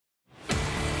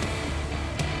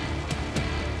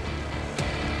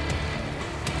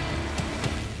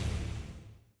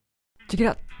チェキ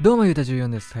ラどうもゆうた14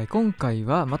です。はい、今回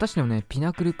はまたしてもね、ピ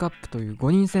ナクルカップという5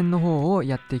人戦の方を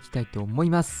やっていきたいと思い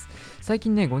ます。最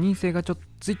近ね、5人制がちょっと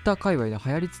ツイッター界隈で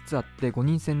流行りつつあって5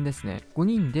人戦ですね。5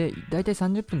人でだいたい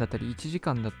30分だったり1時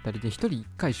間だったりで1人1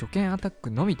回初見アタック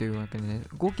のみというわけでね、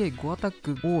合計5アタ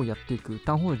ックをやっていく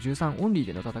タウンホール13オンリー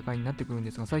での戦いになってくるん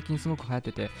ですが、最近すごく流行っ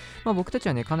てて、僕たち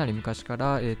はね、かなり昔か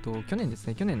ら、去年です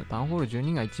ね、去年のタウンホール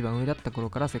12が一番上だった頃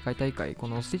から世界大会、こ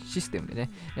のシステムで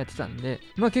ね、やってたんで、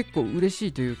結構嬉し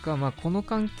いというか、この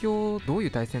環境、どうい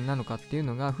う対戦なのかっていう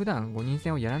のが、普段5人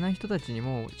戦をやらない人たちに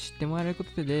も知ってもらえるこ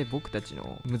とで、僕たち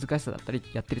の難しさだったり、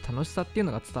やってる楽しさっていう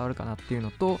のが伝わるかなっていう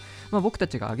のと、僕た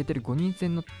ちが挙げてる5人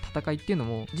戦の戦いっていうの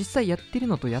も、実際やってる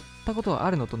のとやったことが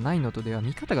あるのとないのとでは、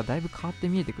見方がだいぶ変わって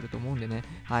見えてくると思うんでね、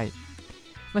はい。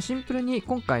シンプルに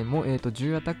今回も、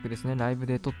10アタックですね、ライブ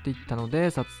で撮っていったの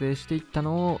で、撮影していった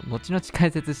のを後々解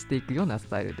説していくようなス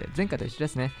タイルで、前回と一緒で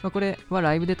すね。これは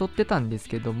ライブで撮ってたんです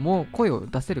けども、声を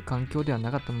出せる環境では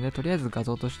なかったので、とりあえず画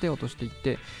像として落としていっ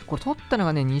て、これ撮ったの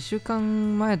がね、2週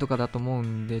間前とかだと思う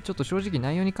んで、ちょっと正直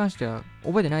内容に関しては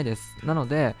覚えてないです。なの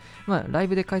で、ライ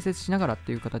ブで解説しながらっ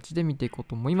ていう形で見ていこう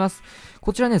と思います。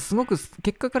こちらね、すごく、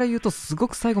結果から言うと、すご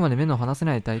く最後まで目の離せ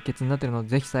ない対決になってるので、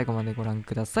ぜひ最後までご覧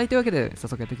ください。というわけで、早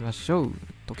速やっていきましょう。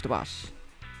時飛ばし。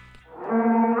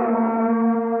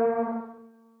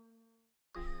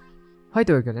はい、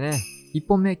というわけでね、1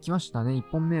本目来ましたね。1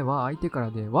本目は相手か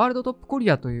らで、ワールドトップコリ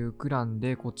アというクラン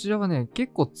で、こちらはね、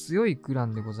結構強いクラ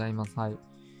ンでございます。はい。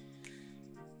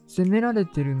攻められ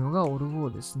てるのがオルゴ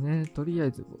ーですね。とりあえ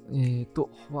ず、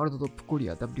ワールドトップコリ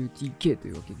ア WTK と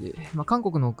いうわけで、韓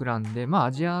国のクランで、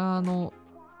アジアの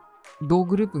同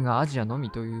グループがアジアのみ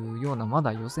というようなま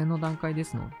だ予選の段階で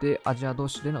すので、アジア同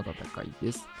士での戦い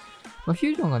です。フュ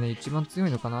ージョンがね、一番強い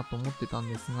のかなと思ってたん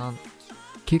ですが、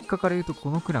結果から言うと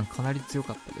このクランかなり強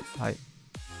かったです。はい。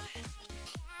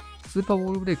スーパーウォ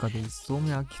ールブレーカーで1層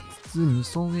目開けつつ、2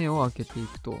層目を開けてい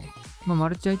くと。マ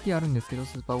ルチ IT あるんですけど、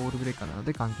スーパーウォールブレーカーなの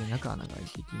で関係なく穴が開い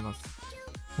ていきます。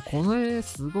この絵、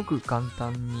すごく簡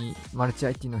単にマルチ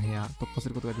IT の部屋突破す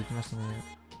ることができました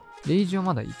ね。レイジを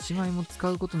まだ1枚も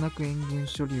使うことなく援軍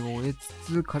処理を終えつ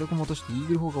つ、火力も落としてイー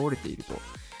グル砲が折れていると。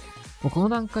この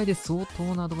段階で相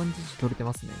当なアドバンテージ取れて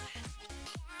ますね。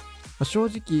正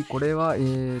直、これは、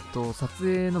撮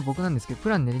影の僕なんですけど、プ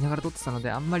ラン練りながら撮ってたので、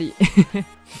あんまり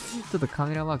ちょっとカ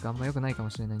メラワークあんま良くないか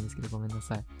もしれないんですけど、ごめんな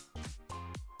さい。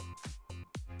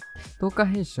10日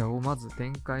弊社をまず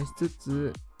展開しつ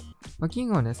つ、キン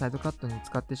グはね、サイドカットに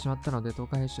使ってしまったので、10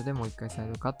日弊社でもう一回サイ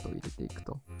ドカットを入れていく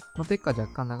と。ペッカ若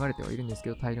干流れてはいるんです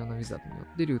けど、大量のウィザードによ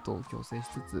ってルートを強制し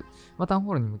つつ、タウン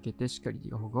ホールに向けてしっかりデ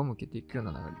ィガホグを向けていくよう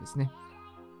な流れですね。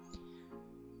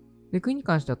で、クイーンに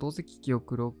関しては投石機を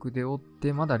黒くで追っ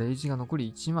て、まだレイジが残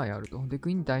り1枚あると。で、ク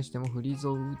イーンに対してもフリーズ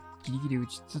をギリギリ打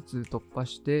ちつつ突破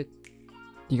して、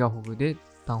ディガホグで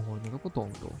タウンホールのとこト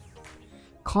ンと。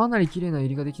かなり綺麗な入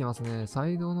りができてますね。サ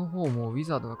イドの方もウィ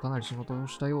ザードがかなり仕事を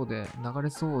したようで流れ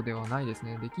そうではないです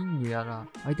ね。で、キングやら、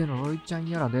相手のロイちゃん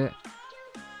やらで、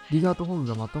ディガーとホグ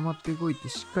がまとまって動いて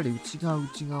しっかり内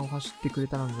側を走ってくれ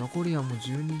たので、残りはもう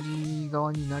12時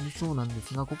側になりそうなんで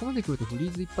すが、ここまで来るとフリ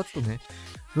ーズ一発とね、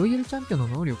ロイヤルチャンピオンの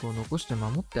能力を残して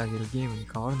守ってあげるゲームに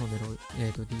変わるので、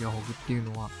ディガーホグっていう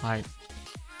のは、はい。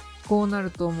こうなる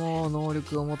ともう能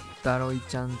力を持ったロイ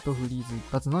ちゃんとフリーズ一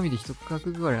発のみで一区画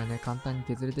ぐらいはね、簡単に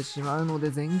削れてしまうので、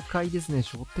全開ですね。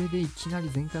初手でいきなり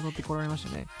全開乗ってこられまし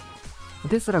たね。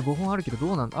ですら5本あるけど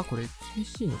どうなんだ？これ厳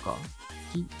しいのか？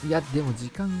いや、でも時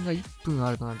間が1分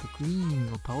あるとなるとクイー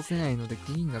ンを倒せないので、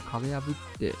クイーンが壁破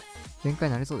って全開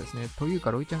になりそうですね。という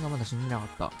か、ロイちゃんがまだ死んでなかっ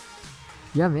た。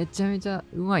いや、めちゃめちゃ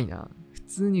うまいな。普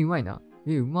通にうまいな。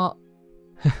うま。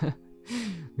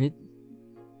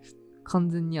完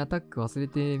全にアタック忘れ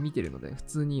て見てるので、普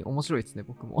通に面白いですね、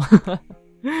僕も。も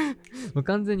う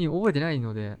完全に覚えてない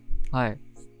ので、はい。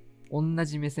同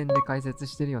じ目線で解説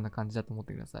してるような感じだと思っ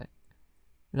てください。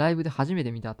ライブで初め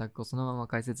て見たアタックをそのまま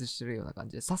解説してるような感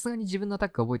じで、さすがに自分のアタッ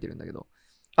クは覚えてるんだけど。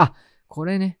こ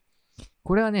れね。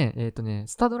これはね、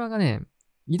スタドラがね、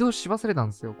移動し忘れたん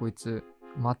ですよ、こいつ。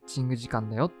マッチング時間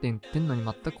だよって言ってんのに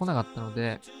全く来なかったの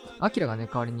で、アキラがね、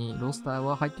代わりにロースター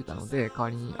は入ってたので、代わ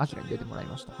りにアキラに出てもらい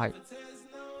ました。はい。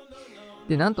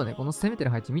で、なんとね、この攻めてる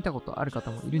配置見たことある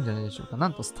方もいるんじゃないでしょうか。な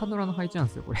んとスタドラの配置なん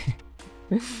ですよ、これ。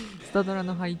スタドラ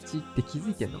の配置って気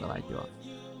づいてんのかな、相手は。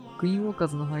クイーンウォーカー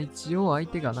ズの配置を相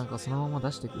手がなんかそのまま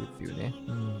出してくるっていうね。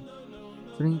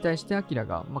それに対してアキラ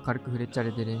が、軽くフレッチャ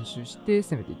レで練習して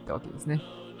攻めていったわけですね。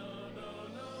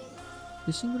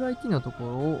で、シングル IT のところ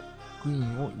をクイー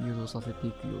ンを誘導させて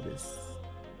いくようです。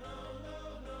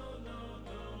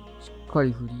しっか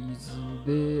りフリー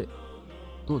ズで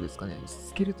どうですかね。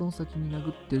スケルトン先に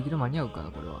殴ってるけど間に合うか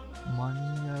な、これは。間に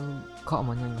合うか、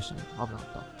間に合いましたね。危なかっ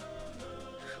た。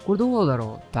これどうだ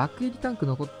ろう。ダークエリタンク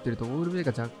残ってるとウォールベイ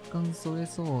が若干それ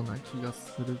そうな気が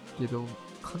するけど、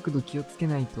角度気をつけ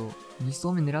ないと2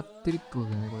層目狙ってるってこと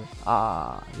だよね、これ。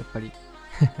やっぱり。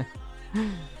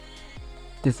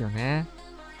ですよね。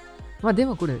まあで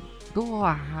もこれ、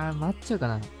待っちゃうか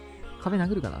な。壁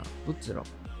殴るかな。どっちだろ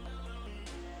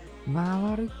う。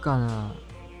回るかな。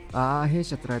弊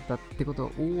社取られたってこと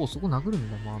は、そこ殴るん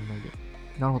だ、回んないで。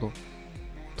なるほど。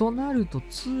となると、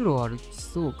通路歩き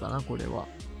そうかな、これは。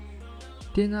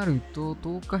ってなると、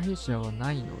10日弊社は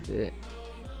ないので、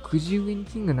9時上に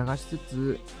キング流しつ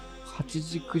つ、8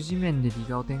時9時面でリ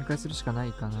ガを展開するしかな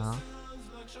いかな。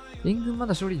援軍ま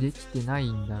だ処理できてな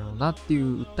いんだろうなってい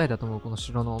う訴えだと思う。この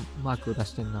城のマークを出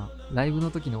してんな。ライブ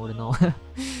の時の俺の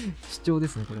主張で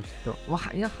すね、これきっと。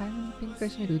早めに展開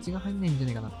しないとうちが入んないんじゃ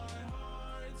ないかな。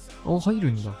入る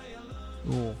んだ。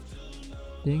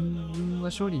援軍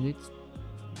は処理でき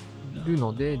る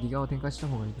ので、リガを展開した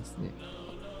方がいいですね。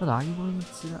ただ、相棒に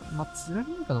つら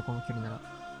れるかな、この距離なら。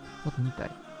あと2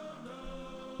体。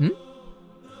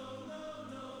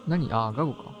何ガ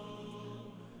ゴか。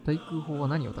対空砲は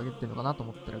何をたげってるのかなと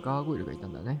思ったらガーゴイルがいた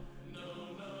んだね。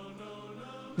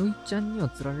ロイちゃんには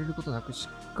釣られることなくし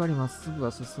っかりまっすぐは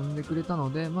進んでくれた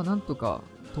ので、なんとか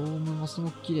トームもす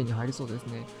ごく綺麗に入りそうです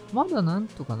ね。まだなん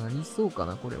とかなりそうか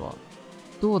な、これは。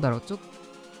どうだろう、ちょっ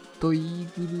とイ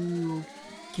ーグルを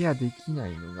ケアできな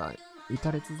いのが打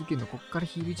たれ続けるの。こっから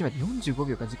ヒール1枚で45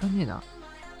秒か、時間ねえな。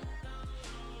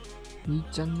ロイ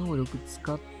ちゃん能力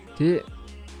使って、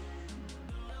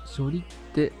処理っ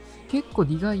て結構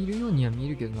ディがいるようには見え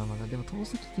るけどな、まだ。でも透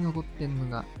析機残ってんの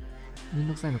がめん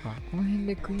どくさいのか。この辺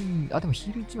でクイーン、でも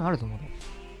ヒール1枚あると思う。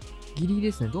ギリギリ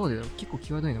ですね。どうだろう、結構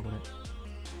際どいな、これ。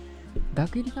ダ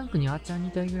ークエリタンクにアーチャー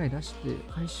2体ぐらい出して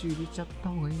回収入れちゃった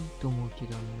方がいいと思うけ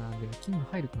どな。でもキング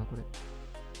入るかな、これ。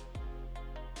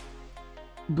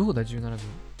どうだ、17秒。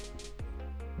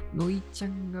ロイちゃ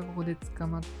んがここで捕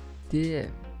まって、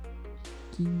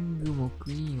キングも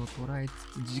クイーンを捉えつ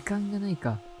つ、時間がない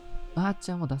か。アー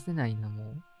チャーも出せないな、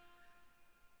も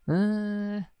う。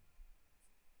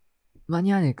間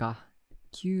に合わねえか。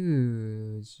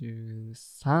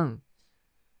93。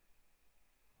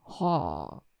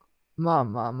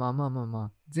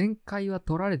前回は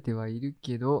取られてはいる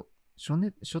けど、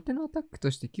初手のアタックと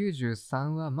して93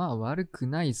は悪く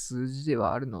ない数字で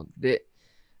はあるので、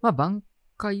挽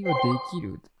回はでき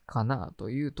るかなと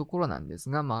いうところなんです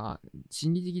が、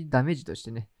心理的ダメージとし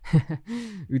てね、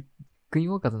クイー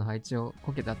ンウォーカーズの配置を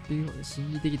こけたっていう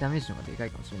心理的ダメージの方がでか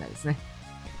いかもしれないですね。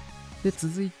で、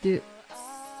続いて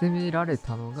攻められ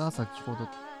たのが先ほど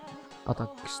アタッ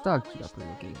クしたアキラという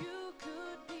わけで。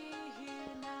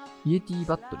イエティ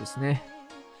バットですね。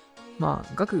ガ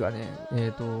クがね、レ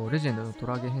ジェンドのト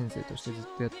ラゲ編成としてずっ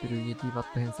とやってるイエティバ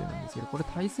ット編成なんですけど、これ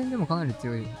対戦でもかなり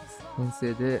強い編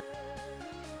成で、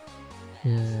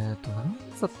何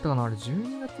月だったかな、あれ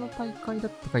12月の大会だ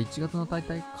ったか1月の大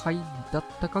会だっ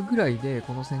たかぐらいで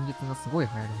この戦術がすごい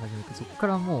流行り始めて、そこか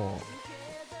らも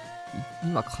う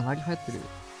今かなり流行ってる、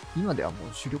今ではも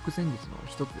う主力戦術の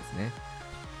一つですね。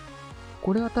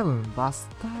これは多分バス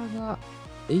ターが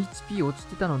HP 落ち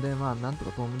てたので、なんと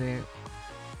かトームで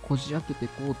こじ開けてい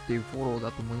こうっていうフォロー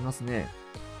だと思いますね。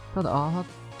ただ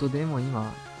でも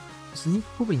今スニー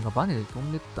クゴブリンがバネで飛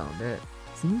んでったので、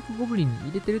スニークゴブリンに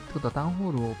入れてるってことはタウンホ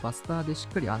ールをバスターでし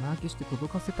っかり穴開けして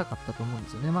届かせたかったと思うんで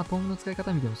すよね。トームの使い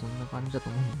方見てもそんな感じだと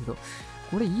思うんだけど、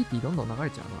これイエティどんどん流れ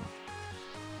ちゃうな。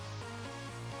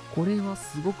これは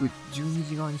すごく12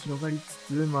時側に広がりつつ、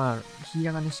ヒー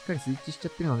ラーがね、しっかりスイッチしちゃ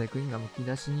ってるので、クイーンがむき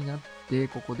出しになって、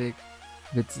ここで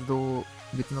別の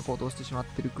行動をしてしまっ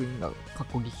てるクイーンが過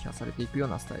去撃破されていくよう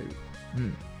なスタイル。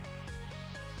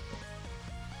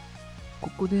こ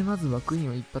こでまずはクイー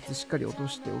ンを一発しっかり落と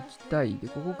しておきたい。で、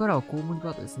ここからはコウモリパ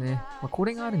ートですね。こ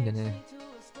れがあるんでね、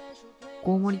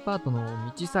コウモリパート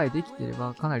の道さえできてれ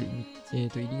ばかなり、入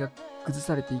りが崩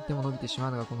されていても伸びてしま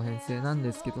うのがこの編成なん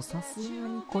ですけど、さすが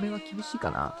にこれは厳しい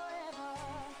かな。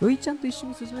ロイちゃんと一緒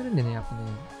に進めるんでね、やっぱね。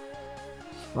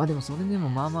でもそれでも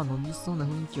伸びそうな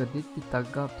雰囲気は出てた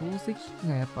が、透析機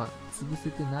がやっぱ潰せ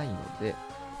てないので、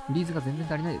フリーズが全然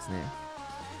足りないですね。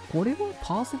これは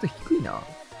パーセント低いな。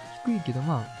低いけど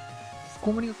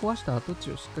コウモリが壊した跡地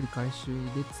をしっかり回収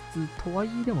入れつつ、とはい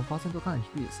えでもパーセントかなり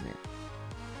低いですね。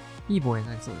いい防衛に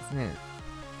なりそうですね。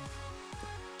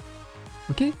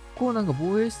結構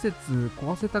防衛施設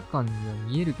壊せた感には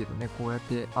見えるけどね、こうやっ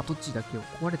て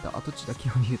壊れた跡地だけ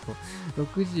を見ると、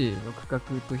6時の区画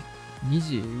と2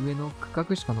時上の区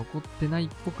画しか残ってないっ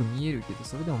ぽく見えるけど、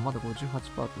それでもまだ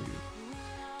 58% という。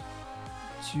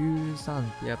13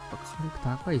ってやっぱ火力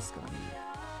高いですからね。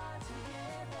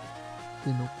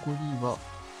で、残りは、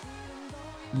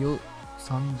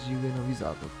30上のウィ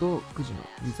ザードと9時のウ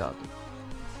ィザー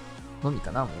ドのみ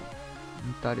かな、もう。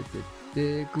打たれてっ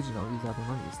て、9時のウィザード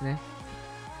のみですね。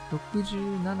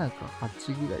67か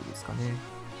8ぐらいですかね。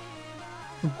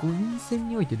5人戦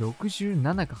において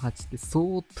67か8って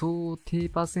相当低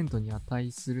パーセントに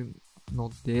値する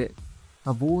ので、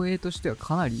防衛としては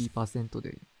かなりいいパーセント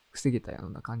で防げたよ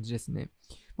うな感じですね。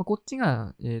こっち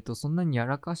が、そんなにや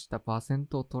らかしたパーセン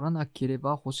トを取らなけれ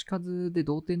ば、星数で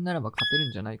同点ならば勝てる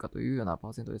んじゃないかというようなパ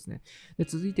ーセントですね。で、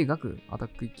続いてガク、アタ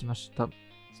ックいきました。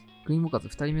クイーンボカズ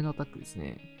2人目のアタックです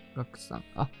ね。ガクさん。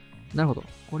なるほど。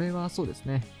これはそうです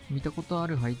ね。見たことあ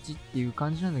る配置っていう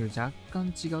感じなんだけど、若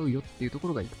干違うよっていうとこ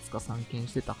ろがいくつか散見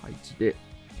してた配置で、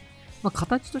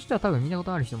形としては多分見たこ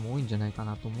とある人も多いんじゃないか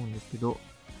なと思うんですけど、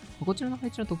こちらの配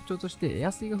置の特徴として、エ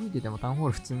ア水が吹いててもタウンホー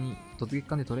ル普通に突撃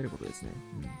艦で取れることですね。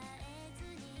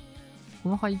こ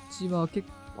の配置は結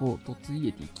構突イ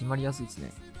エティ決まりやすいです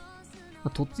ね。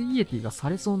突イエティがさ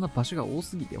れそうな場所が多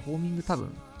すぎて、ホーミング多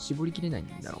分絞りきれないん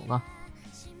だろうな。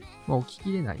起き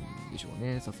きれないんでしょう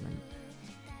ね、さすがに。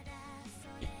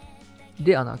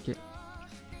で、穴開け。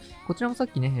こちらもさっ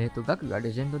きね、ガクが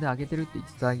レジェンドで上げてるって言っ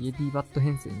てたイエティバット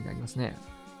編成になりますね。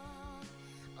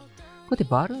こうやって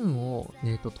バルーンを、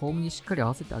トームにしっかり合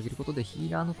わせてあげることで、ヒ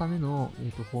ーラーのための、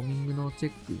ホーミングのチェ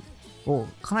ックを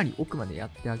かなり奥までやっ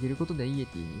てあげることで、イエ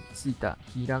ティについた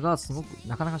ヒーラーがすごく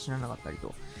なかなか死ななかったり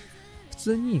と。普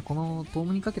通にこのトー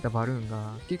ムにかけたバルーン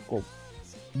が結構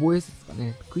防衛施設が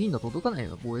ね、クイーンの届かないよ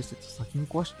うな防衛施設を先に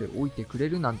壊しておいてくれ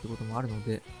るなんてこともあるの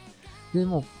で、で、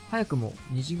もう早くも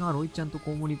虹がロイちゃんと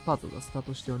コウモリパートがスター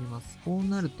トしております。こう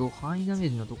なると範囲ダメー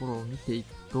ジのところを見てい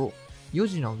くと、4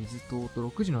時の水塔と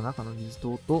6時の中の水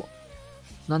塔と、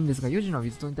なんですが4時の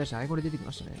水塔に対してアイゴレ出てき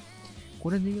ましたね。こ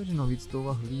れで4時の水塔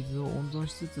はフリーズを温存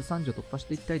しつつ3時を突破し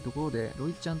ていきたいところで、ロ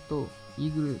イちゃんとイ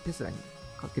ーグル、テスラに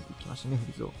かけていきましたね、フ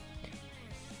リーズを。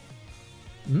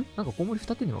なんかコウモリ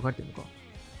2手に分かれてるのか。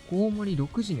コウモリ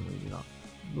6時にもいるな。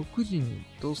6時に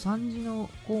と3時の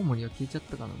コウモリは消えちゃっ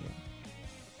たかな、もう。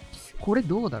これ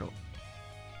どうだろう。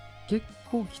結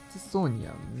構きつそうに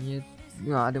は見え、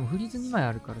でもフリーズ2枚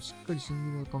あるからしっかりシ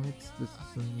ングルを止めつつ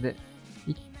進んで、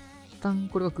一旦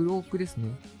これはクロークです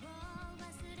ね。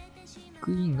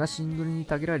クイーンがシングルに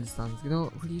たげられてたんですけ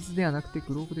ど、フリーズではなくて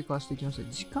クロークでかわしていきまし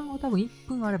た。時間は多分1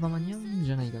分あれば間に合うん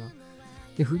じゃないかな。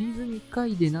で、フリーズ2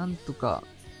回でなんとか、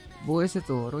防衛施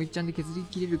設をロイちゃんで削り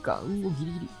きれるか。ギ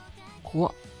リギリ。怖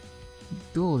っ。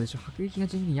どうでしょう。迫撃が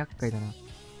地味に厄介だな。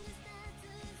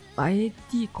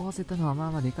AT 壊せたのはま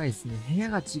あまあでかいですね。部屋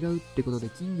が違うってことで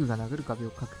キングが殴る壁を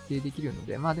確定できるの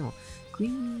で、でも、クイ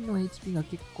ーンの HP が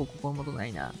結構心もとな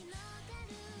いな。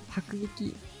迫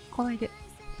撃、来ないで。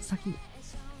先に。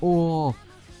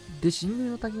で、シング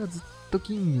ルの滝はずっと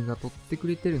キングが取ってく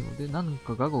れてるので、なん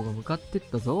かガゴが向かってっ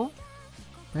たぞ。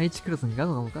第1クラスにガ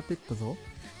ゴが向かってったぞ。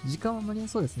時間は間に合い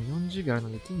そうですね。40秒ある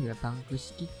ので、キングがタンク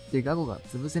しきってガゴが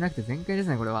潰せなくて全開です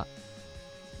ね、これは。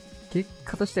結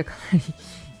果としてはかなり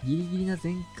ギリギリな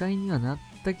全開にはなっ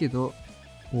たけど、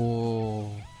で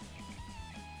も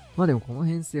この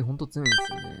編成ほんと強いんで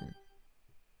すよね。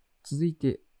続い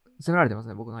て、攻められてます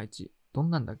ね、僕の配置。ど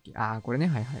んなんだっけ？これね、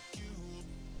はいはい。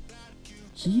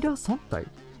ヒーラー3体？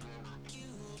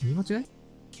見間違い？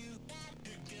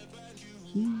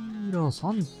ヒーラー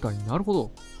3体、なるほ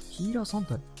ど。ヒーラー3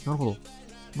体、なるほ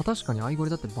ど。確かにアイゴレ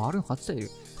だってバルーン8体い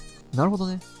る。なるほど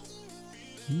ね。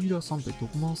ヒーラー3体ど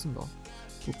こ回すんだ？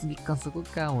突撃艦そこ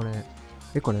か、俺。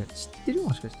これ知ってる？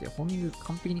もしかして。ホーミング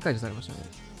完璧に解除されましたね。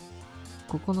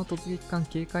ここの突撃艦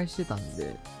警戒してたんで、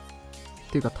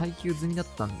っていうか耐久済みだっ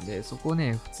たんで、そこを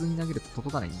ね、普通に投げると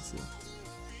届かないんですよ。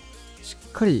し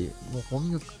っかり、もうホーミ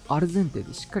ングある前提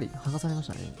でしっかり剥がされまし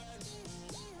たね。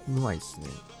うまいっすね。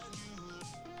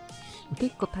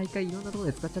結構大会いろんなとこ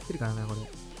ろで使っちゃってるからな、これ。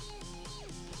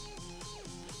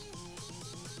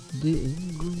で、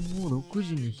援軍を6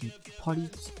時に引っ張り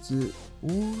つつ、オ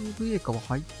ールブレーカーは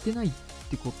入ってないっ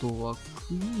てことは、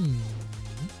クイ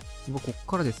ーンはこっ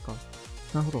からですか？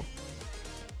なるほど。っ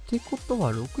てこと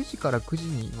は、6時から9時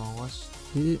に回し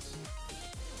て、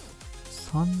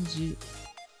3時、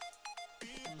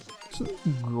キ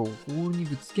ングをホールに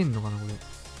ぶつけんのかな、これ。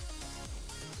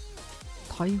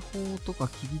大砲とか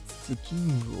切りつつ、キン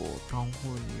グをタウンホ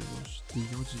ールに移動して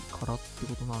4時からって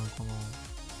ことなのかな。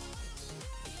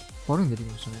バルーン出てき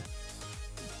ましたね。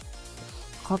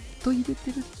カット入れ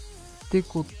てるって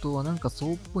ことはなんかそ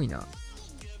うっぽいな。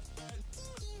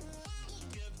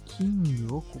キン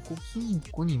グをここ金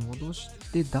庫に戻し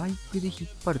て大工で引っ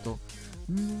張ると。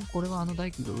これはあの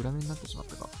大工が裏目になってしまっ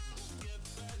たか。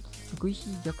食費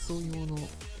逆走用の、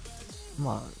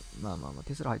まあ、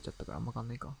テスラ入っちゃったからあんま変わん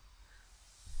ないか。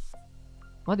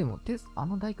まあでも、あ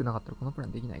の大工なかったらこのプラ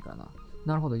ンできないからな。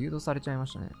なるほど、誘導されちゃいま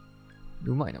したね。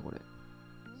うまいな、これ。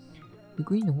で、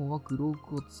クイーンの方はクロー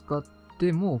クを使っ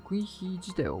て、もうクイーン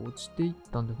自体は落ちていっ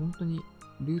たんで、本当に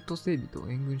ルート整備と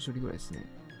援軍処理ぐらいですね。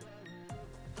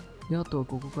で、あとは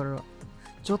ここから、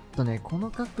ちょっとね、こ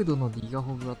の角度のディガ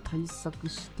ホグは対策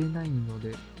してないの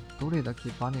で、どれだけ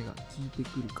バネが効いて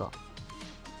くるか。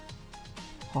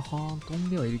ははーん、飛ん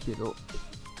ではいるけど。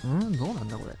どうなん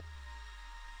だこ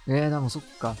れ。でもそっ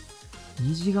か。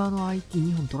虹側の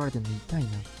IT2 本取られてるの痛いな。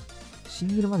シ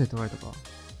ングルまで取られたか。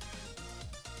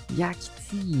いや、き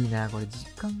ついな。これ時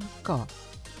間か。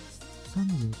3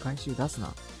時に回収出す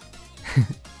な。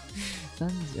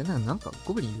3時、なんか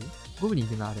ゴブリンいる？ゴブリンい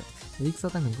るな、あれ。エリクサ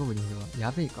ータンクにゴブリンいるわ。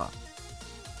やべえか。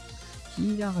ヒ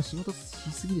ーラーが仕事し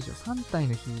すぎでしょ。3体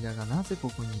のヒーラーがなぜこ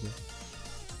こにいる？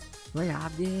うわ、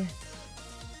やべえ。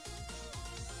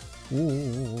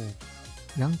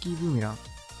お。ヤンキーブーメラン。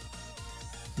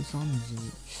で、3時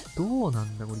に。どうな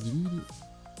んだこれギリギリ。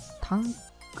タン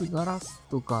クガラス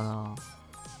とかな。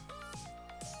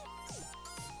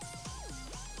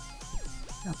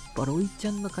やっぱロイち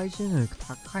ゃんの回収能力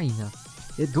高いな。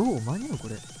どう間に合うこ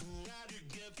れ。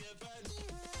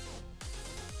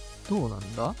どうな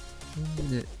んだ？ん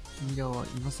で、ミラーは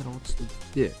今更落ちていっ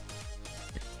て、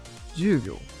10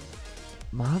秒。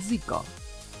まずいか。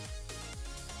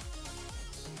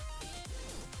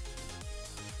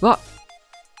わっ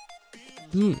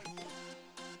 !2!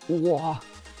 おわ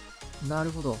な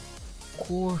るほど。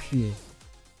コーヒ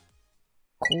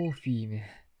ーめ。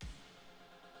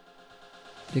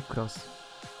で、クラス。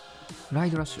ラ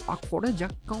イドラッシュ。あ、これ若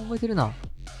干覚えてるな。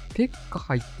ペッカ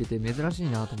入ってて珍しい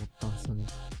なと思ったんですよね。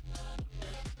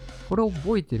これ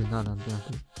覚えてるな、なんとな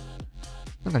く。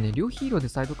なんかね、両ヒーローで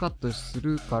サイドカットす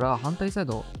るから、反対サイ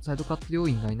ドカット要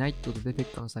員がいないってことで、ペ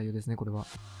ッカの採用ですね、これは。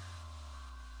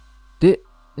で、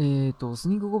スニ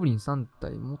ークゴブリン3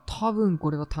体。もう多分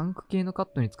これはタンク系のカッ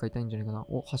トに使いたいんじゃないかな。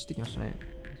お、走ってきましたね。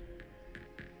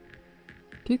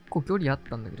結構距離あっ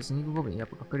たんだけど、スニークゴブリンやっ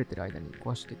ぱ隠れてる間に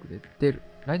壊してくれてる。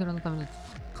ライドラのための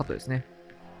カットですね。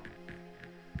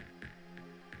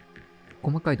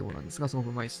細かいところなんですが、すごく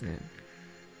うまいですね。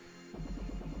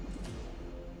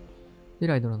で、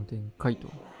ライドラの展開と。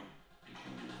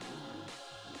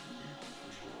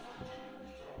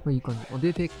いい感じ。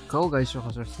で、ペッカを外周を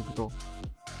走らせていくと。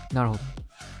なるほど。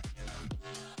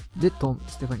で、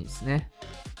ステファニーですね。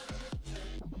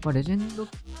レジェンドっ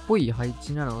ぽい配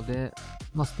置なので、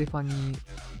ステファニー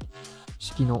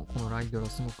式のこのライドラ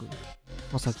すごく、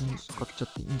先に使っちゃ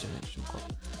っていいんじゃないでしょうか。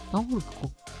タウンホルク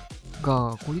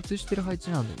が孤立してる配置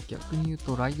なので、逆に言う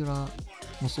とライドラ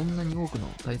もそんなに多くの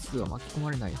台数は巻き込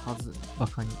まれないはず。バ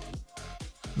カに。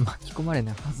巻き込まれ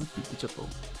ないはずって言ってちょっと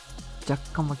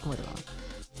若干巻き込まれたか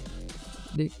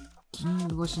な。で、キン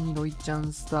グ越しにロイちゃ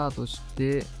んスタートし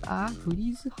て、フ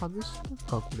リーズ外し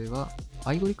たかこれは。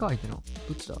アイゴリか相手の。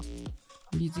どっちだ？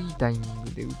フリーズいいタイミン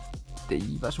グで打って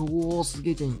いい場所。おー、す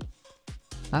げえチェイン。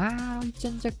ロイち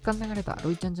ゃん若干流れた。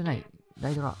ロイちゃんじゃない。ラ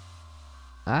イドラ。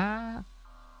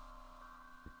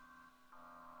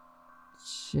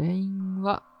チェイン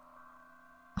は、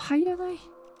入らない。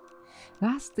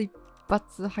ラスト一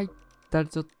発入ったら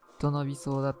ちょっと伸び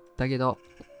そうだったけど。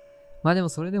でも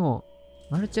それでも、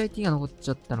マルチ IT が残っち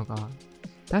ゃったのか。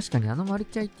確かにマル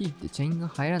チ IT ってチェーンが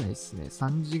入らないですね。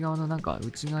3時側のなんか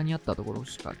内側にあったところ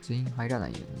しかチェーン入らな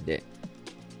いんで。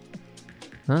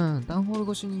タウンホール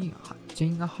越しにチェ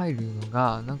ーンが入るの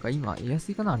が、なんか今、得や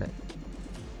すいかなあれ。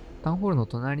タウンホールの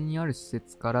隣にある施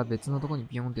設から別のところに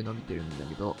ピヨンって伸びてるんだ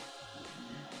けど、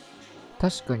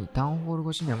確かにタウンホール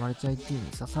越しにはマルチ IT に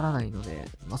刺さらないので、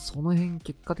その辺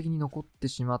結果的に残って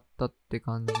しまったって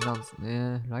感じなんです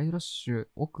ね。ライドラッシュ、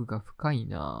奥が深い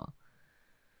な。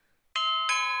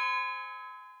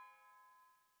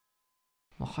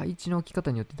配置の置き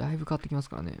方によってだいぶ変わってきます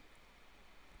からね。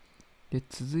で、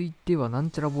続いてはな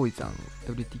んちゃらボーイさん、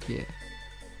WTK。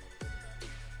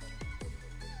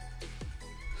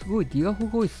すごいディガホ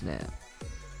グ多いっすね。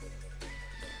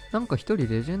なんか一人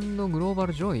レジェンドグローバ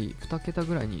ル上位2桁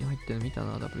ぐらいに入ってるの見た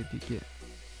な、WTK。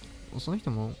その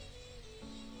人も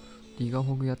ディガ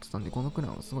ホグやってたんで、このクラ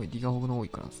ンはすごいディガホグの多い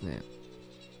からですね。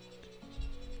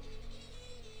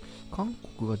韓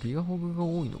国はディガホグが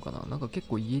多いのかな。なんか結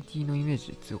構イエティのイメー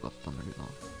ジで強かったんだけどな。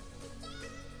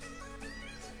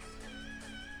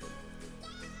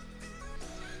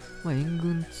援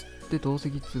軍つって投石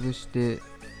潰して、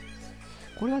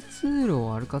これは通路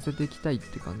を歩かせていきたいっ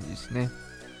て感じですね。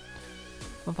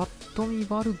パッと見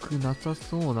悪くなさ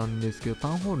そうなんですけど、タ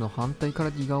ウンホールの反対か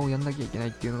らディガーをやんなきゃいけない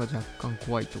っていうのが若干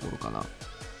怖いところかな。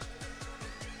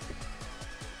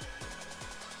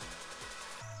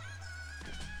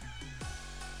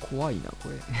怖いなこ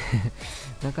れ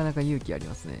なかなか勇気あり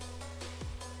ますね。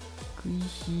食い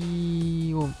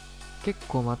火を結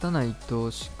構待たない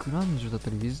とクランジュだった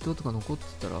りウィズ島とか残っ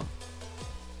てたら、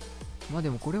まあで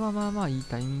もこれはまあまあいい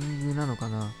タイミングなのか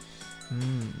な。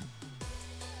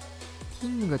キ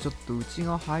ングがちょっと内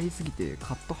側入りすぎて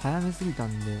カット早めすぎた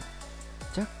んで、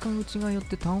若干内側寄っ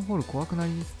てタウンホール怖くな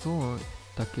りそう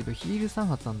だけど、ヒール3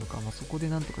発あんのか、まあそこで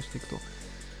なんとかしていくと。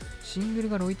シングル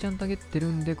がロイちゃんたげってる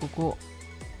んで、ここ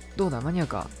どうだ、間に合う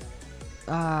か。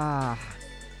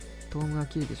トームが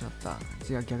切れてしまった。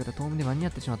違う、逆だ、トームで間に合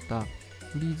ってしまった。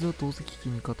フリーズを投石機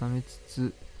に固めつ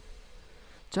つ、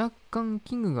若干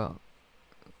キングが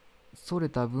それ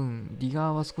た分リ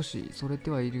ガーは少しそれて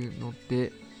はいるの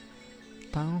で、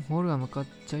タウンホールは向かっ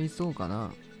ちゃいそうか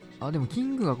な。でもキ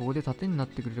ングがここで盾になっ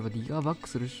てくれればリガーバック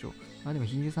するっしょ。でも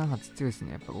ヒール3発強いです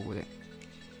ね、やっぱここで。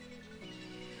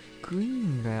クイ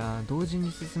ーンが同時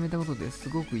に進めたことです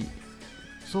ごく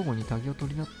相互にタゲを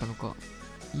取り合ったのか、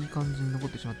いい感じに残っ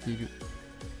てしまっている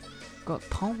が、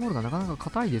タウンホールがなかなか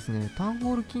硬いですね。タウン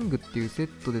ホールキングっていうセッ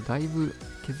トでだいぶ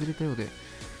削れたようで、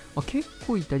結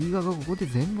構いたリガーがここで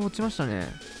全部落ちましたね。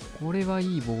これは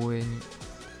いい防衛に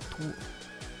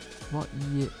とはい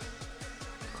え、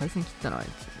回線切ったな、あいつ。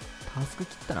タスク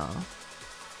切ったな。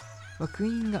クイ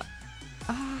ーンが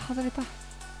外れた。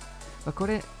こ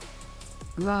れ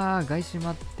外周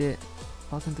回って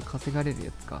パーセント稼がれる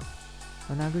やつか。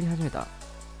殴り始めた。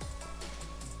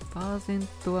パーセン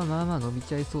トはまあまあ伸び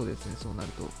ちゃいそうですね、そうなる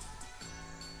と。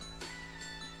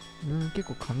結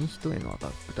構紙一重のアタ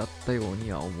ックだったよう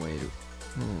には思える。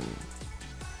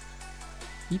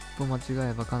一歩間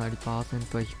違えばかなりパーセン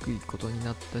トは低いことに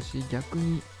なったし、逆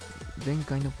に前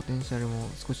回のポテンシャルも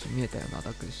少し見えたようなアタ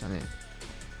ックでしたね。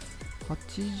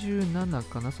87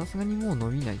かな。さすがにもう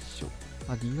伸びないっしょ。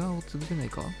リガーを潰せない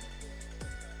か。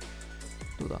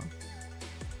どうだ、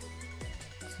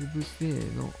潰せ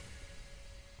ーの。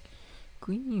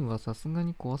クイーンはさすが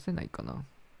に壊せないかな。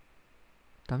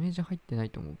ダメージ入ってない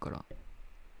と思うから。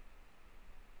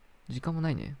時間も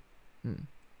ないね。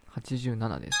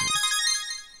87ですね。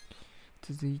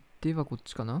続いてはこっ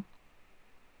ちかな。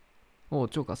チョ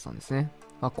ーカスさんですね。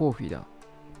コーフィーだ。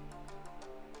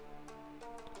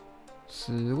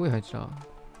すごい配置だ。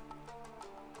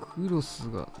クロス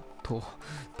が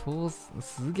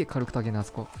すげえ軽くたげな、あ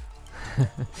そこ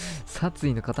殺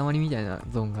意の塊みたいな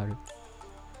ゾーンがある。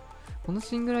この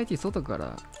シングル IT 外か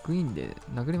らクイーンで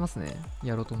殴れますね、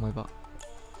やろうと思えば。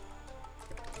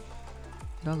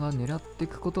だが狙ってい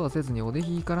くことはせずにお出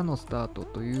ひからのスタート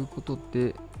ということ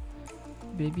で、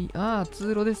通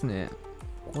路ですね。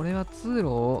これは通路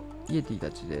をイエティた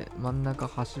ちで真ん中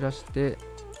走らして、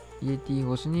イエテ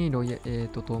ィ越しにト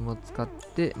ームを使っ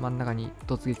て真ん中に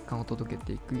突撃艦を届け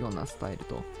ていくようなスタイル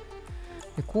と。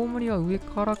で、コウモリは上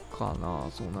からかな。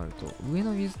そうなると上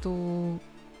のウィズ島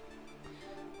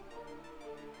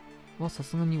はさ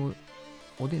すがに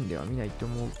おでんでは見ないと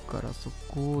思うから、そ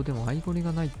こでもアイゴリ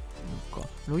がないのか。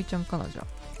ロイちゃんかな。じゃあ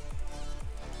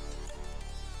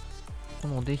こ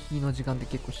のお出ひの時間って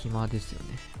結構暇ですよ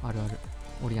ね。あるある。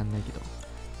俺やんないけど。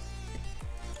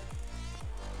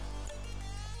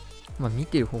見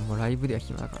てる方もライブでは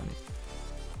暇だからね。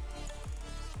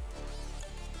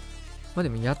で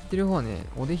もやってる方はね、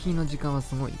お出ひの時間は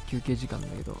すごい休憩時間だ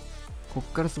けど、こ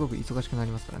っからすごく忙しくな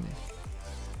りますからね。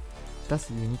出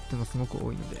すユニットがすごく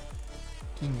多いので、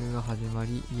キングが始ま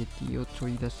り、イエティをちょ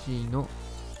い出しの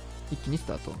一気にス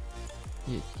タート。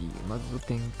イエティまず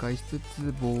展開しつ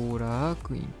つ、ボーラー、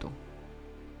クイーンと。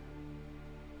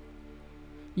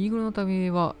イーグルの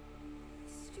旅は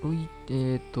ロイ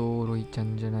ちゃ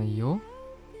んじゃないよ。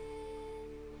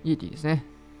イエティですね。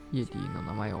イエティの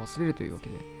名前を忘れるというわけ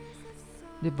で。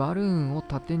で、バルーンを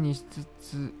盾にしつ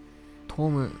つ、ト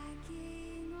ム。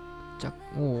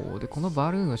で、このバ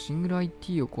ルーンはシングル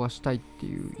IT を壊したいって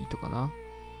いう意図かな。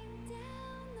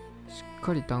しっ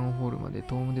かりタウンホールまで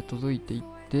トームで届いていっ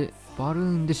て、バルー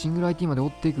ンでシングル IT まで追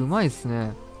っていく。うまいっす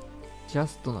ね。ジャ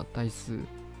ストな対数。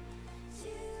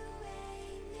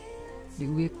で、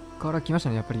上から来ました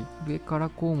ね、やっぱり。上から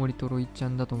コウモリとロイちゃ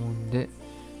んだと思うんで、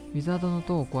ウィザードの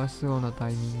塔を壊すようなタ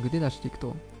イミングで出していく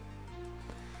と。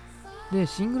で、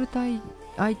シングル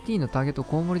IT のターゲットを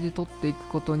コウモリで取っていく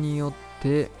ことによっ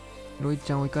て、ロイ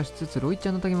ちゃんを生かしつつ、ロイち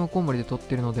ゃんのタゲもコウモリで取っ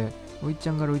てるので、ロイち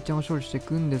ゃんがロイちゃんを処理してい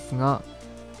くんですが、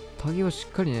タゲをし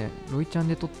っかりね、ロイちゃん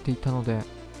で取っていたので、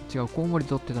コウモリで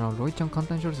取ってたのはロイちゃん簡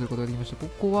単に処理することができました。こ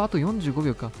こはあと45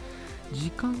秒か。時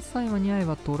間さえ間に合え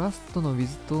ばトラストのウィ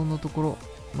ズ島のところ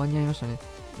間に合いましたね。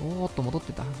戻っ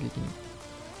てた、撃に。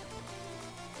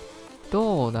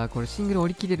どうだ、これシングル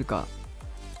折り切れるか。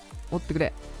折ってく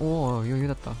れ。余裕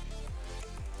だった。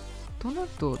となる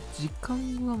と、時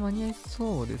間は間に合い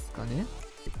そうですかね。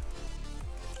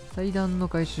祭壇の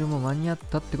回収も間に合っ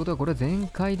たってことは、これは全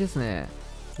開ですね。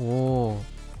おお。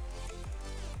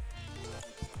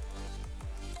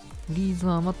フリーズ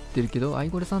は余ってるけど、アイ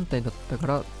ゴレ3体だったか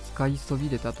ら使いそび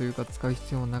れたというか、使う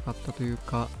必要なかったという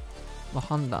か、ま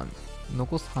あ、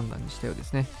残す判断にしたようで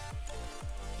すね。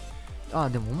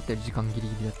でも思ったより時間ギリギ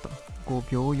リだった。5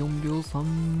秒、4秒、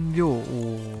3秒、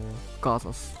ガー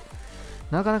サス。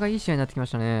なかなかいい試合になってきま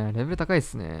したね。レベル高いで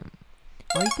すね。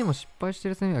相手も失敗して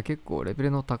る攻めは結構レベ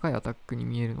ルの高いアタックに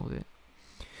見えるので。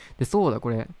で、そうだ、こ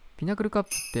れ、ピナクルカップ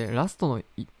ってラストの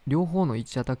両方の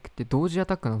1アタックって同時ア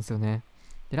タックなんですよね。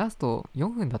で、ラスト4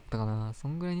分だったかな。そ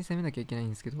んぐらいに攻めなきゃいけないん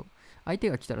ですけど、相手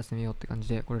が来たら攻めようって感じ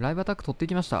で、これライブアタック取って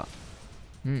きました。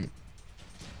うん。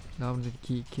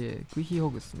WTK、クイヒーホ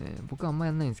グですね。僕はあんま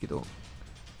やんないんですけど、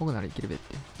ホグならいけるべっ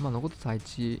て。まあ、残った配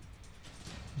置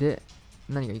で、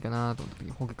何がいいかなと思った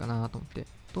時、ホグかなと思って、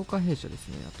10日弊社です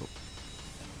ね、あと。ま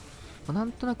あ、な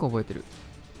んとなく覚えてる。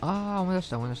思い出し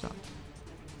た。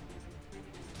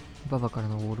ババから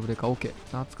のウォールブレーカー、OK。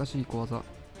懐かしい小技。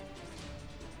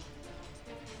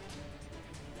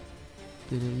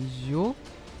で、レイジを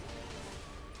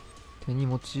手に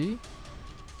持ち、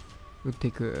打って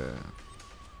いく。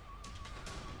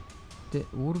で、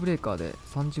ウォールブレーカーで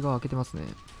3時側開けてますね。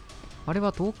あれ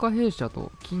は10日弊社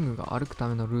とキングが歩くた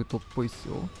めのルートっぽいっす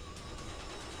よ。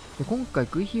で、今回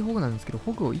クイヒーホグなんですけど、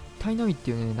ホグを1体のみって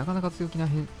いうね、なかなか強気な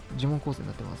呪文構成に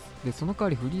なってます。で、その代わ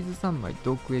りフリーズ3枚、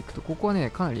ドークエイクと、ここはね、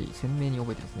かなり鮮明に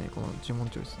覚えてますね。この呪文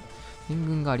チョイス。援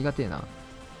軍がありがてえな。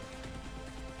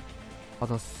あ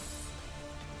ざっす。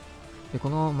で、こ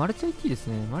のマルチ IT です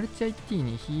ね。マルチ IT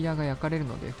にヒーラーが焼かれる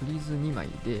ので、フリーズ2枚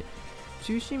で、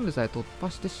中心部さえ突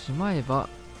破してしまえば、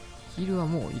ヒールは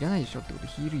もういらないでしょってこと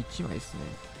で、ヒール1枚ですね。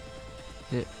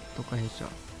で、特化弊社、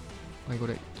こ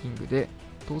れ、キングで、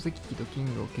投石機とキ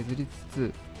ングを削りつ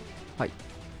つ、はい。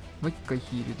もう一回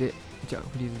ヒールで、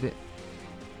フリーズで、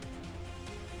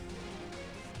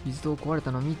リズトを壊れ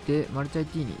たのを見て、マルチ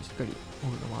IT にしっかりオ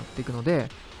フが回っていくので、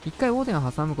一回オーデン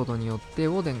を挟むことによって、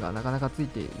オーデンがなかなかつい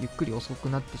て、ゆっくり遅く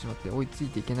なってしまって、追いつい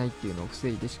ていけないっていうのを防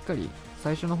いで、しっかり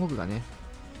最初のホグがね、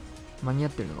間に合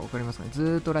ってるのが分かりますかね。ず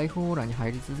ーっとライフオーラーに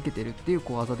入り続けてるっていう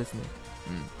小技ですね。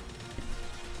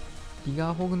ティ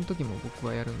ガーホグの時も僕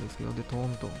はやるんですけど、で、トー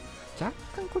ンと。若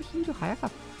干これヒール早か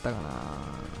ったかな。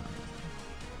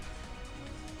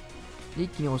で、一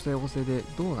気に押せで、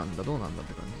どうなんだって感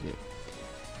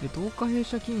じで。で、10日弊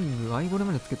社キング、アイゴレ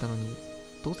までつけたのに、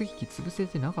投石機潰せ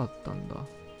てなかったんだ。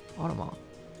あらまあ。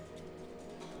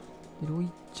ロイ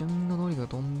ちゃんのノリが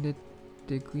飛んでっ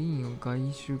て、クイーンを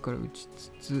外周から打ち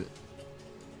つつ、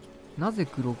なぜ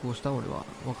クロークをした俺は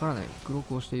わからない。クロー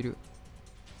クをしている。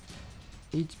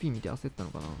HP 見て焦ったの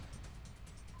かな。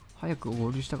早く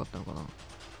合流したかったのかな。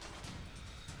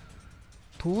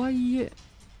とはいえ、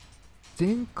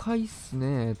全開っす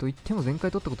ね。と言っても全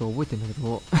開取ったことは覚えてんだけ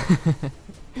ど、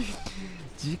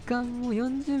時間も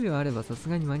40秒あればさす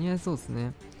がに間に合いそうです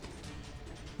ね。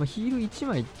ヒール1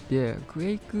枚って、ク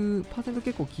エイク、パーセント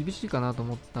結構厳しいかなと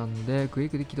思ったんで、クエイ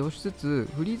クで起動しつつ、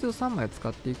フリーズを3枚使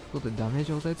っていくことでダメー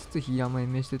ジを抑えつつ、ヒーラーも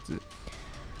延命しつつ、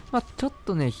ちょっ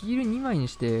とね、ヒール2枚に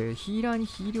して、ヒーラーに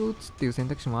ヒールを打つっていう選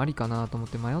択肢もありかなと思っ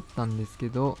て迷ったんですけ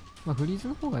ど、フリーズ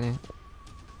の方がね、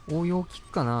応用効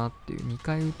くかなっていう、2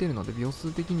回打てるので、秒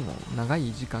数的にも長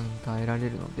い時間耐えら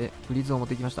れるので、フリーズを持っ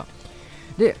てきました。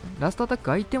で、ラストアタック、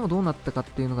相手もどうなったかっ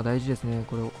ていうのが大事ですね、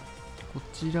これを。こ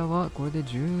ちらは、これで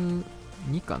12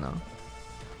かな。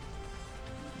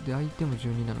で、相手も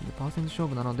12なので、パーセント勝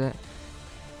負なので、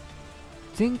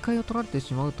全開を取られて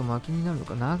しまうと負けになるの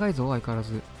か。長いぞ、相変わら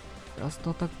ず。ラス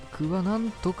トアタックはな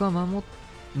んとか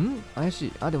怪し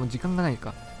い。でも時間がない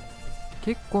か。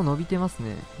結構伸びてます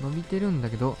ね。伸びてるんだ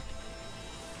けど、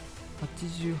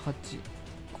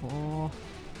88。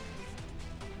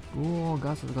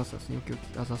ガサガサ、よきよき、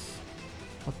ガサス。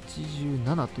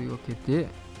87というわけで、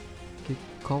結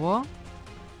果は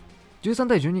13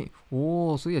対12。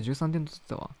そういや13点取って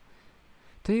たわ。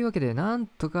というわけで、なん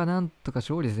とか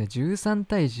勝利ですね。13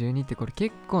対12ってこれ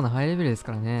結構なハイレベルです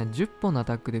からね。10本のア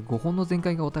タックで5本の全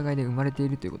開がお互いで生まれてい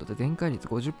るということで、全開率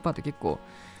 50% って結構、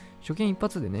初見一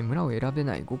発でね、村を選べ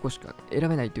ない、5個しか選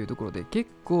べないというところで、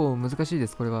結構難しいで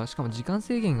す、これは。しかも時間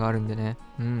制限があるんでね。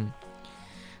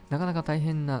なかなか大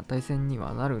変な対戦に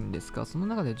はなるんですが、その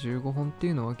中で15本って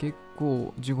いうのは結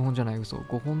構、15本じゃない、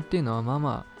5本っていうのはまあ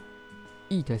まあ、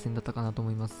いい対戦だったかなと思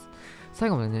います。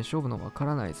最後までね、勝負のわか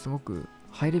らない、すごく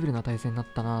ハイレベルな対戦になっ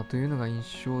たなというのが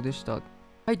印象でした。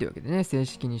はい、というわけでね、正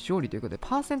式に勝利ということで、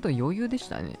パーセント余裕でし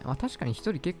たね。確かに1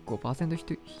人結構パーセント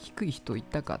低い人い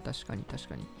たか、確かに。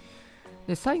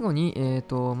で、最後に、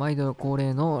毎度恒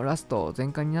例のラスト、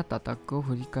全開になったアタックを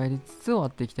振り返りつつ終わ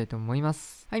っていきたいと思いま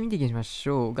す。はい、見ていきまし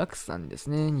ょう。ガクさんです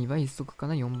ね。2倍速か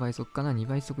な ?4 倍速かな ?2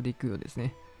 倍速でいくようです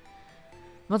ね。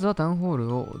まずはタウンホー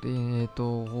ルを、ホ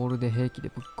ールで兵器で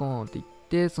ぶっこーんっていっ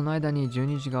て、その間に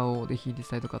12時側をで引いて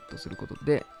サイドカットすること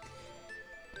で、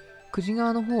9時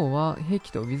側の方は兵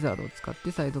器とウィザードを使っ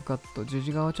てサイドカット、10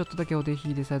時側はちょっとだけお手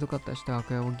引いてサイドカットした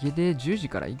赤荻で10時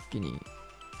から一気に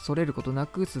それることな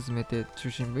く進めて中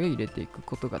心部へ入れていく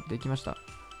ことができました。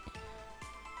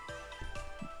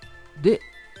で、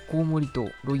コウモリと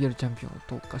ロイヤルチャンピオンを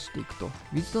投下していくと。ウ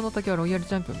ィズドの竹はロイヤル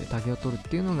チャンピオンで竹を取るっ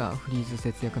ていうのがフリーズ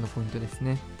節約のポイントです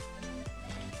ね。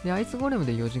で、アイスゴレム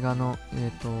で4時側の、ウ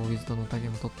ィズドの竹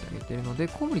も取ってあげているので、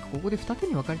コウモリここで2手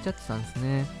に分かれちゃってたんです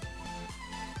ね。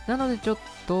なのでちょっ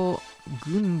と、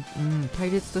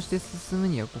隊列として進む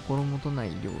には心もとな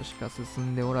い量しか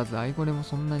進んでおらず、アイゴレも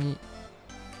そんなに、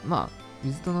まあ、ウ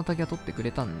ィズドの竹は取ってく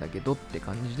れたんだけどって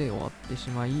感じで終わってし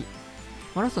まい、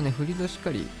ラストね、フリーズをしっか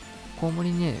り、コウモ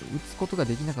リね、打つことが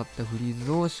できなかったフリー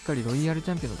ズをしっかりロイヤルチ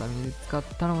ャンピオンのために使っ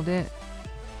たので、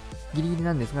ギリギリ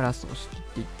なんですが、ラストを押し切っ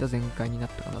ていった全開になっ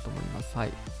たかなと思います。は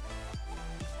い。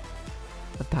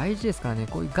大事ですからね、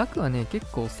こういう額はね、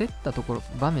結構競ったところ、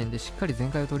場面でしっかり全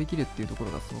開を取り切るっていうとこ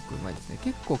ろがすごくうまいですね。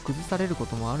結構崩されるこ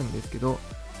ともあるんですけど、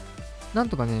なん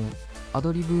とかね、ア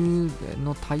ドリブ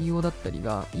の対応だったり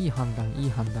が、いい判断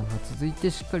が続いて、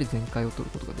しっかり全開を取る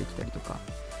ことができたりとか、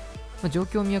状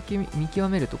況を見極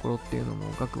めるところっていうのも、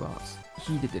額は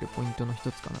秀でてるポイントの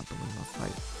一つかなと思います。は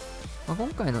い。今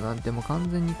回の難点も完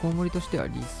全にコウモリとしては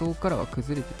理想からは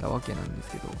崩れてたわけなんで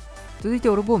すけど、続いて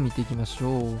オルボーを見ていきまし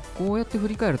ょう。こうやって振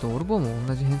り返るとオルボーも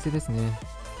同じ編成ですね。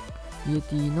イエ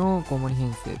ティのコウモリ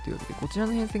編成ということで、こちら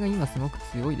の編成が今すごく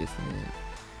強いですね。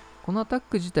このアタッ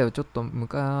ク自体はちょっと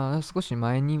少し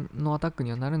前のアタック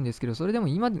にはなるんですけど、それでも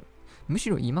むし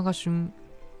ろ今が旬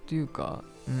というか、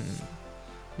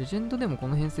レジェンドでもこ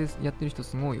の編成やってる人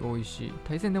すごい多いし、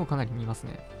対戦でもかなり見ます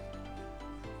ね。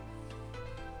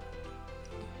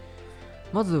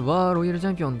まずはロイヤルチ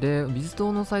ャンピオンでビズ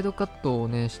島のサイドカットを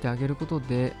ねしてあげること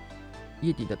で、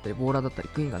イエティだったりボーラーだったり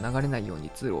クイーンが流れないよう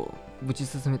に通路をぶち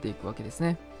進めていくわけです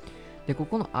ね。で、こ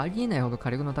このありえないほど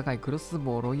火力の高いクロス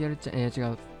ボウ、ロイヤル違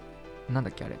う。なん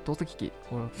だっけあれ、投石機。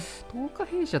投下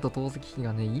兵者と投石機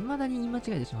がね、未だに言い間違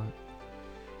えてしまう。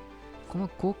この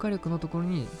高火力のところ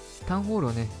にタウンホール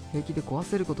をね、平気で壊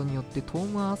せることによってトー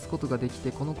ムを合わすことができ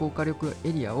て、この高火力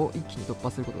エリアを一気に突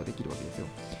破することができるわけですよ。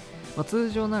通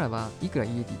常ならば、いくら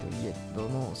イエティといえど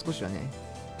も、少しはね、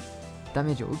ダ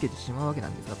メージを受けてしまうわけな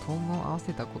んですが、トームを合わ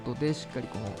せたことで、しっかり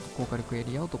この高火力エ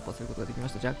リアを突破することができま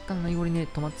した。若干ナイゴリね、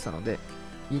止まってたので、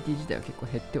イエティ自体は結構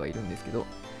減ってはいるんですけど、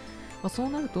そう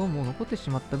なると、もう残ってし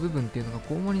まった部分っていうのが、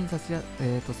コウモリに刺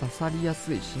さりや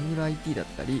すいシングル IT だっ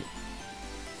たり、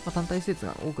単体施設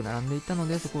が多く並んでいたの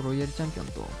で、そこをロイヤルチャンピオン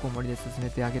とコウモリで進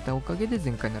めてあげたおかげで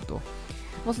全開になると。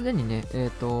すでにね、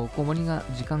コウモリが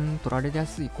時間取られや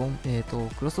すいク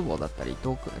ロスボウだったり、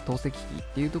投石機っ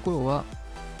ていうところは、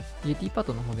イエティパー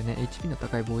トの方でね、HP の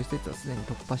高い防衛施設はすでに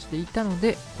突破していたの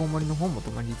で、コウモリの方も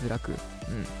止まりづらく、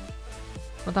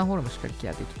タウンホールもしっかりケ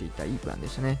アできていたいいプランで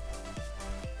したね。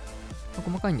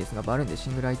細かいんですが、バルーンでシ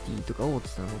ングル IT とかを落と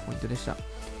すのもポイントでした。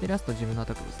で、ラスト自分のア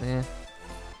タックですね。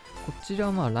こちら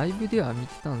はライブでは見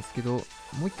てたんですけど、も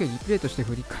う一回リプレイとして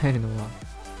振り返るのは、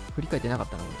振り返ってなかっ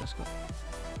たな、確か。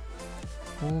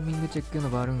ホーミングチェックの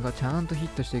バルーンがちゃんとヒッ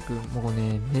トしていく。もう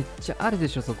ね、めっちゃあるで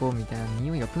しょ、そこ、みたいな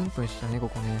匂いがプンプンしたね、こ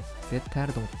こね。絶対あ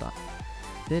ると思った。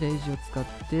で、レイジを使っ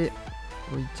て、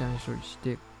ロイちゃん処理し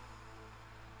て、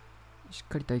しっ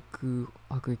かり対空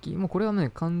迫撃。もうこれはね、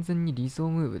完全に理想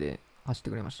ムーブで走って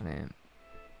くれましたね。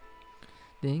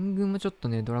で、援軍もちょっと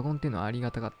ね、ドラゴンっていうのはありが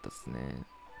たかったですね。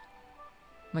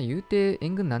言うて、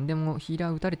援軍何でもヒーラ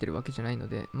ー打たれてるわけじゃないの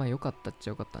で、良かったっち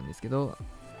ゃ良かったんですけど、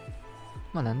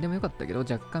何でも良かったけど、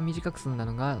若干短く済んだ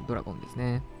のがドラゴンです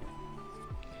ね。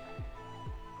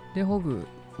で、ホグ、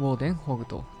ウォーデン、ホグ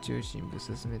と中心部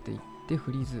進めていって、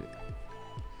フリーズ。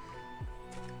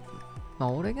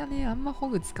俺がね、あんまホ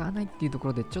グ使わないっていうとこ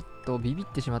ろで、ちょっとビビっ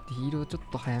てしまって、ヒールをちょっ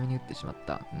と早めに打ってしまっ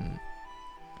た。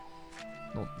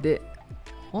ので、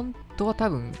本当は多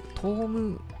分、トー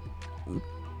ム打っ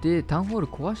てタウンホール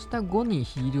壊した後に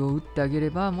ヒールを打ってあげ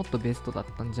ればもっとベストだっ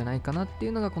たんじゃないかなってい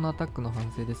うのがこのアタックの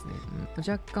反省ですね。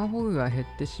若干ホグが減っ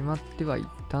てしまってはい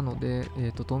たので、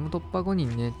トーム突破後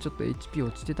にね、ちょっと HP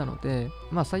落ちてたので、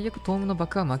最悪トームの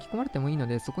爆破巻き込まれてもいいの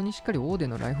で、そこにしっかりオーデ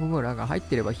のライフゴーラーが入っ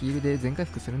てればヒールで全回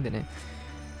復するんでね、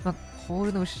ホー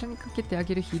ルの後ろにかけてあ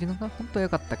げるヒールのが本当は良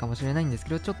かったかもしれないんです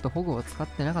けど、ちょっとホグを使っ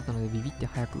てなかったのでビビって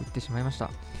早く打ってしまいました。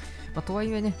とは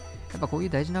いえね、やっぱこういう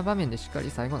大事な場面でしっかり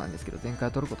最後なんですけど、全開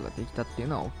を取ることができたっていう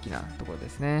のは大きなところで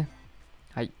すね。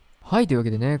はい。はい、というわけ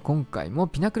でね、今回も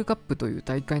ピナクルカップという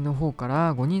大会の方か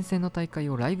ら5人戦の大会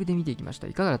をライブで見ていきました。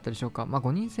いかがだったでしょうか。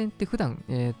5人戦って普段、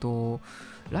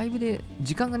ライブで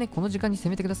時間がね、この時間に攻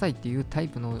めてくださいっていうタイ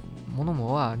プのもの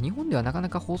もは、日本ではなかな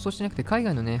か放送してなくて、海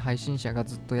外のね、配信者が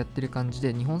ずっとやってる感じ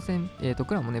で、日本戦、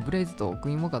クラもね、ブレイズとク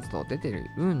イーンウォーカーズと出て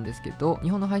るんですけど、日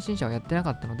本の配信者はやってな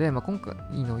かったので、今回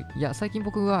の、最近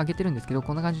僕が上げてるんですけど、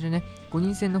こんな感じでね、5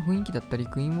人戦の雰囲気だったり、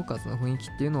クイーンウォーカーズの雰囲気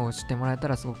っていうのを知ってもらえた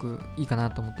らすごくいいか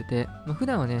なと思ってて、普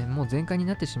段はね、もう全開に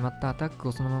なってしまったアタック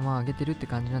をそのまま上げてるって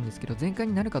感じなんですけど、全開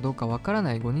になるかどうかわから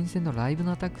ない5人戦のライブ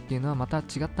のアタックっていうのはまた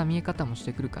違った見え方もし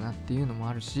てくるかなっていうのも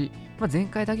あるし、全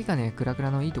開だけがね、クラク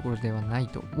ラのいいところではない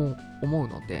と思う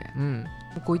ので、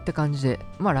こういった感じで、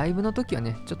ライブの時は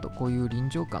ね、ちょっとこういう臨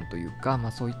場感というか、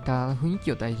そういった雰囲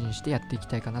気を大事にしてやっていき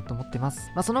たいかなと思ってま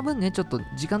す。その分ね、ちょっと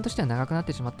時間としては長くなっ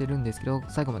てしまってるんですけど、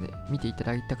最後まで見ていた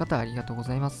だいた方ありがとうご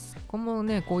ざいます。今後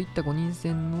ね、こういった5人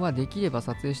戦はできれば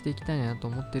撮影していきたいなと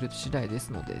思っている次第で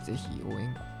すので、ぜひ応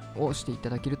援をしていた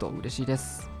だけると嬉しいで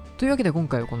す。というわけで今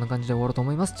回はこんな感じで終わろうと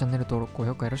思います。チャンネル登録、高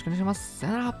評価よろしくお願いします。さ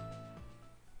よなら。